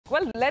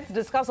Well, let's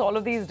discuss all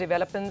of these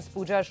developments.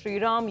 Pooja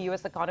Sriram,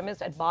 US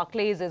economist at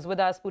Barclays, is with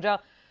us.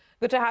 Pooja,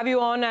 good to have you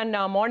on, and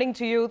morning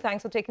to you.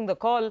 Thanks for taking the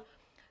call.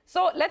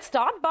 So let's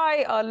start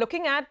by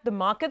looking at the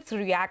market's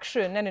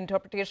reaction and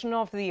interpretation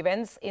of the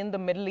events in the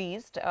Middle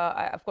East.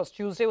 Of course,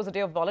 Tuesday was a day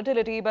of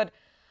volatility, but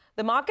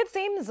the market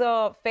seems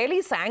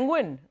fairly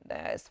sanguine.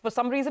 For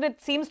some reason,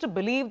 it seems to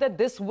believe that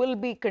this will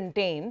be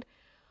contained.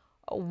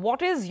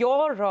 What is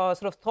your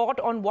sort of thought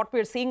on what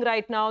we're seeing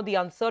right now, the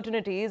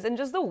uncertainties, and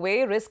just the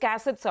way risk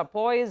assets are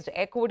poised,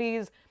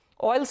 equities?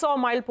 Oil saw a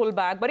mild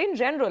pullback, but in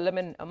general, I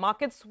mean,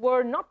 markets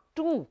were not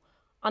too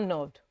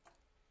unnerved.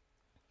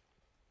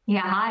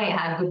 Yeah,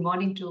 hi, good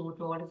morning to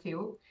all of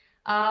you.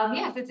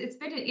 Yes, it's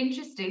been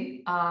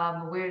interesting.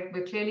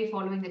 We're clearly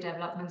following the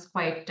developments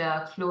quite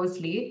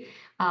closely.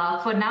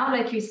 For now,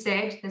 like you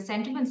said, the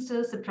sentiment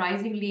still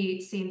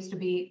surprisingly seems to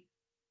be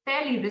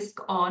fairly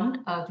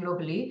risk-on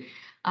globally.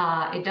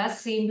 It does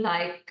seem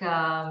like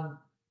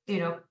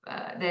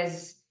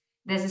there's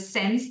a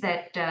sense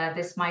that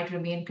this might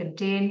remain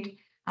contained,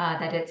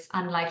 that it's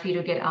unlikely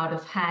to get out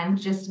of hand,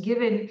 just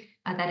given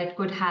that it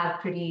could have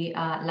pretty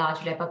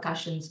large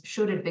repercussions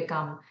should it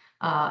become,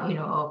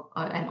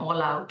 an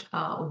all-out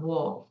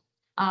war.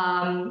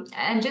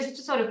 And just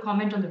to sort of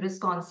comment on the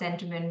risk-on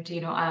sentiment,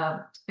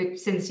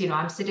 since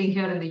I'm sitting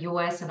here in the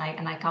US and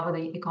I cover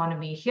the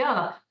economy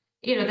here.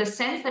 The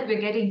sense that we're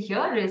getting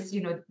here is,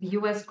 the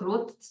U.S.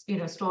 growth,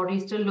 story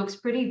still looks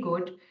pretty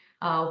good.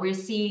 We're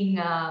seeing,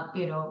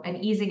 an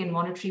easing in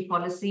monetary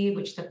policy,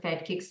 which the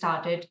Fed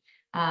kickstarted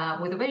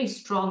with a very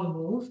strong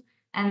move.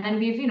 And then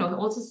we've,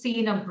 also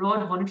seen a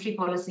broad monetary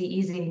policy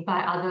easing by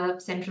other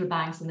central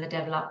banks in the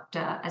developed,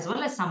 as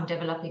well as some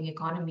developing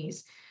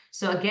economies.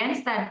 So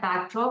against that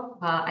backdrop,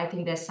 I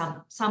think there's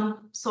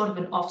some sort of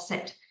an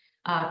offset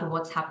to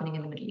what's happening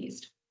in the Middle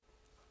East.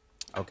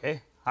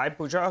 Okay. Hi,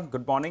 Pooja.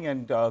 Good morning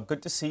and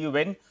good to see you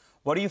in.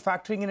 What are you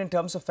factoring in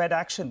terms of Fed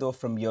action, though,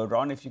 from year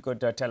on? If you could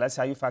tell us,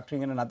 how you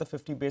factoring in another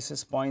 50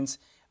 basis points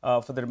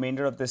for the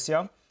remainder of this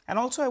year? And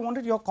also, I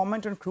wanted your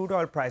comment on crude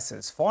oil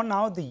prices. For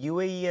now, the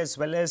UAE as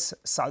well as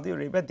Saudi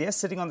Arabia, they're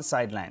sitting on the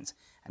sidelines.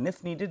 And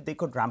if needed, they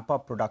could ramp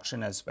up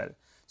production as well.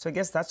 So I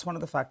guess that's one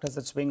of the factors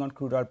that's weighing on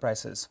crude oil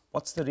prices.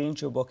 What's the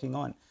range you're working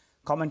on?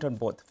 Comment on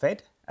both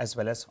Fed as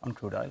well as on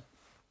crude oil.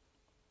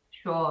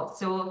 Sure.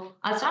 So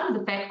I'll start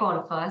with the Fed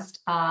call first.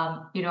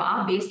 Our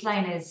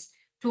baseline is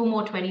 2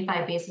 more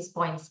 25 basis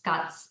points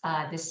cuts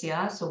this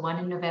year. So one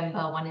in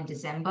November, one in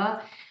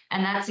December.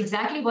 And that's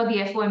exactly what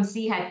the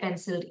FOMC had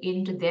penciled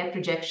into their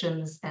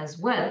projections as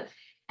well.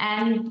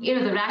 And,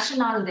 the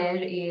rationale there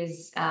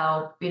is,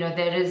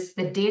 there is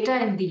the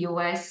data in the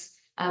US,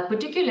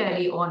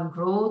 particularly on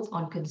growth,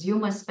 on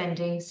consumer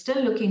spending,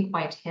 still looking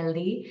quite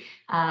healthy,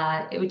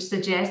 which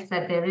suggests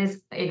that there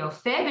is, a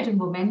fair bit of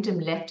momentum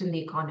left in the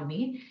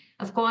economy.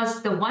 Of course,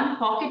 the one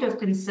pocket of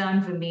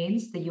concern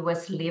remains the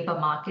US labor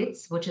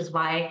markets, which is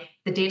why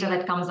the data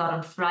that comes out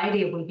on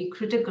Friday will be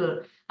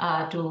critical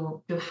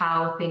to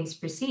how things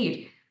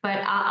proceed.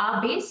 But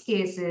our base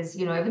case is,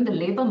 even the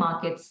labor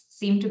markets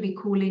seem to be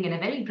cooling in a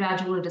very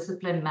gradual,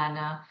 disciplined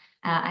manner.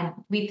 And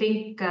we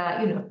think,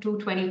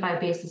 225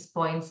 basis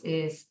points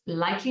is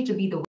likely to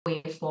be the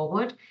way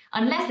forward,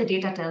 unless the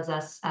data tells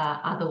us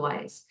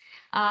otherwise.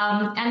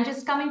 And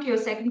just coming to your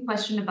second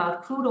question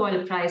about crude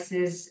oil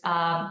prices,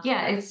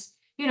 it's,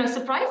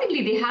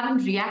 surprisingly, they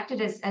haven't reacted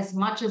as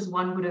much as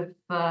one would have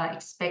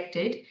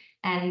expected.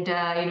 And,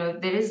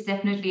 there is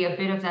definitely a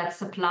bit of that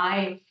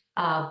supply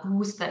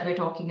boost that we're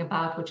talking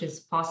about, which is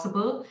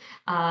possible.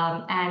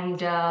 Our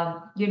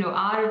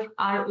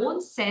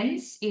own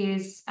sense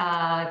is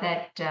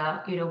that,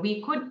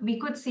 we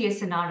could see a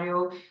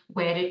scenario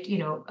where it,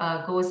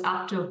 goes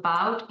up to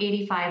about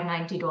 $85,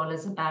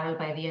 $90 a barrel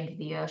by the end of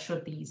the year,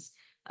 should these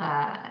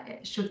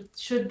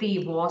should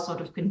the war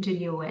sort of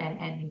continue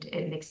and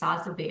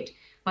exacerbate.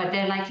 But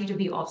there are likely to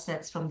be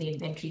offsets from the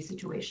inventory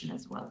situation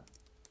as well.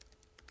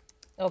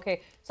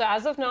 Okay. So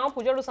as of now,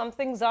 Pooja, to sum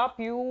things up,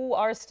 you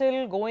are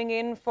still going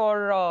in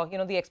for,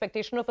 the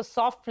expectation of a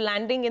soft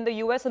landing in the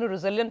US and a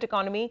resilient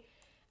economy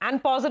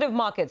and positive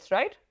markets,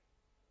 right?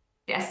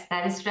 Yes,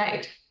 that is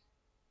right.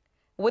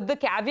 With the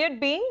caveat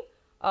being,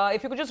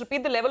 if you could just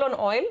repeat the level on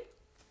oil.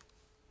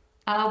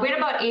 We're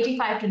about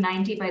 85 to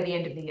 90 by the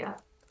end of the year.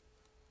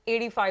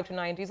 85 to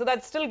 90. So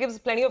that still gives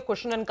plenty of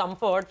cushion and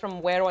comfort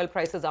from where oil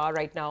prices are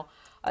right now,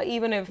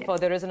 even if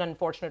there is an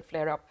unfortunate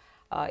flare-up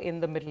in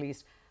the Middle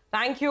East.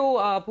 Thank you,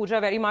 Pooja,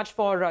 very much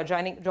for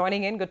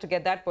joining in. Good to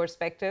get that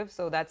perspective.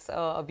 So that's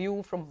a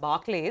view from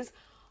Barclays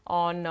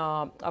on,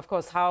 of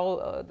course,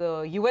 how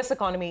the US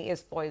economy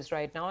is poised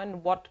right now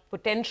and what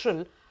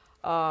potential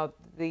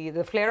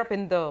the flare-up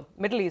in the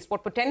Middle East,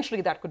 what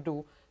potentially that could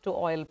do to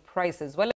oil prices. Well.